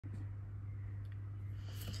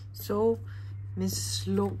So Miss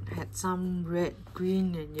Look had some red,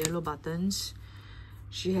 green and yellow buttons.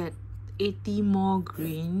 She had 80 more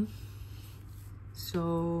green.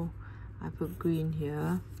 So I put green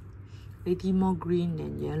here. 80 more green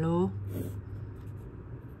and yellow.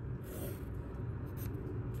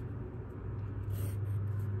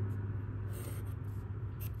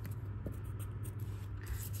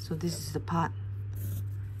 So this is the part.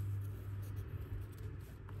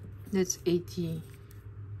 That's 80.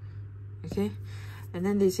 Okay, and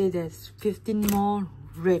then they say there's 15 more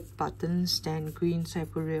red buttons than green, so I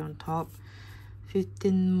put red on top.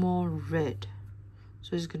 15 more red,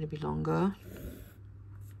 so it's going to be longer.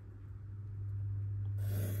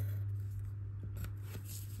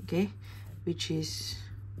 Okay, which is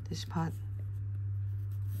this part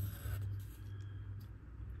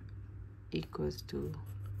equals to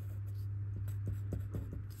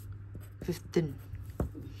 15.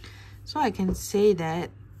 So I can say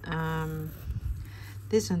that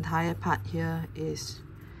this entire part here is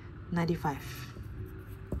 95.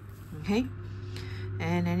 Okay,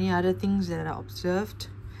 and any other things that I observed,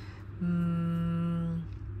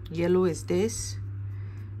 yellow is this,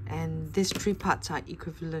 and these three parts are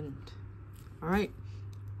equivalent. All right,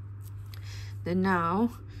 then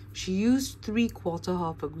now she used 3/4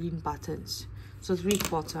 of a green buttons. So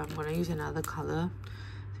 3/4, I'm going to use another color.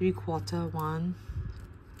 3/4, 1,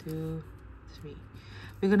 2, 3.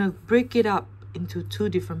 We're going to break it up into two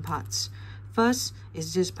different parts. First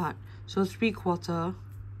is this part, so 3/4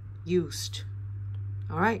 used.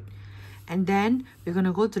 All right, and then we're going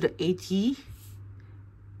to go to the 80,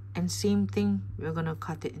 and same thing, we're going to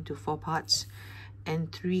cut it into 4 parts,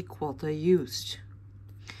 and 3/4 used.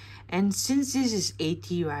 And since this is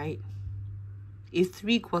 80, right, if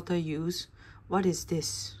 3/4 used, what is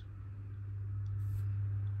this?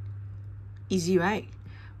 Easy, right?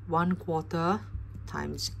 1/4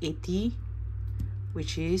 times 80,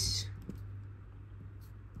 which is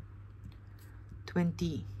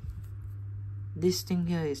 20. This thing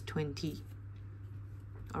here is 20.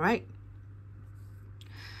 All right,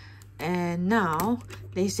 and now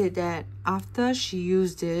they said that after she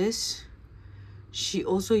used this, she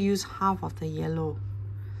also used half of the yellow.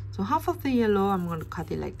 So half of the yellow, I'm going to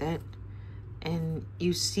cut it like that, and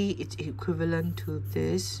you see it's equivalent to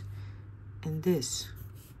this and this,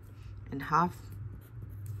 and half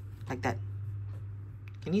like that.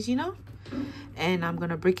 Can you see now? And I'm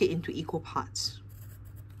gonna break it into equal parts.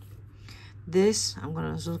 This I'm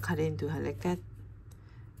gonna also cut it into like that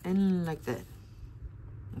and like that.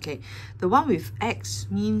 Okay, the one with X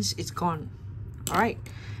means it's gone. All right,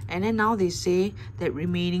 and then now they say that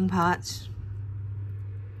remaining parts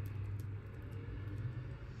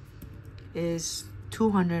is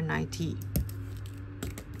 290.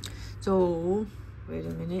 So wait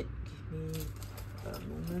a minute, give me a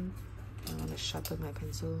moment. I want to sharpen my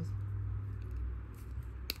pencil.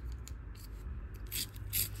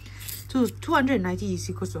 So 290 is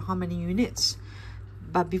equal to how many units?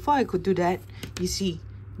 But before I could do that, you see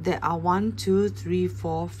there are 1, 2, 3,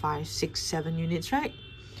 4, 5, 6, 7 units, right?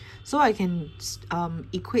 So I can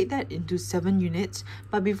equate that into 7 units.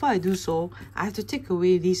 But before I do so, I have to take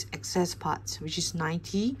away these excess parts, which is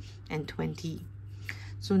 90 and 20.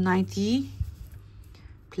 So 90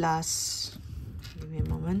 plus, give me a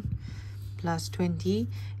moment, plus 20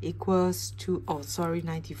 equals to, oh sorry,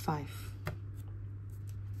 95.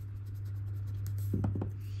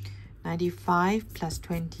 95 plus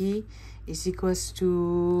 20 is equals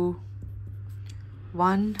to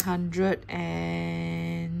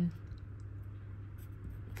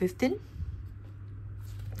 115.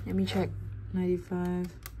 Let me check.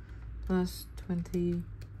 95 plus 20.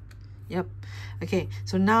 Yep. Okay,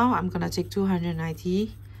 so now I'm gonna take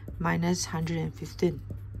 290 minus 115.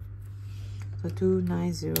 So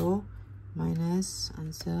 290 minus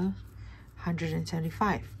answer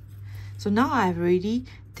 175. So now I've already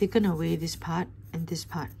taken away this part and this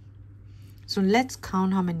part. So let's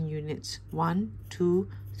count how many units. 1, 2,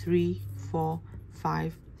 3, 4,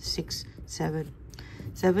 5, 6, 7.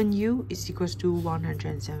 7U is equals to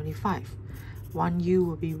 175. 1U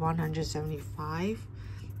will be 175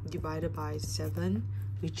 divided by 7,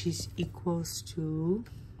 which is equals to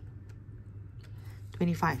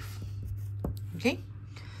 25. Okay,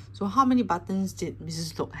 so how many buttons did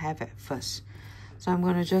Mrs. Look have at first? So I'm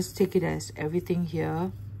going to just take it as everything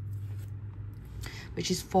here,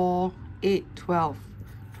 which is 4, 8, 12.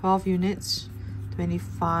 12 units.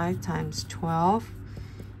 25 times 12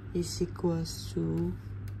 is equals to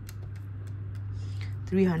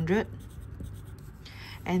 300.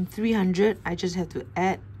 And 300, I just have to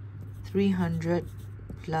add 300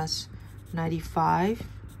 plus 95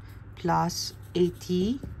 plus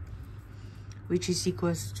 80 which is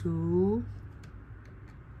equals to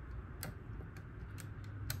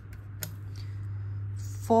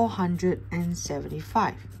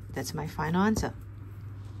 475. That's my final answer.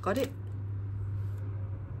 Got it?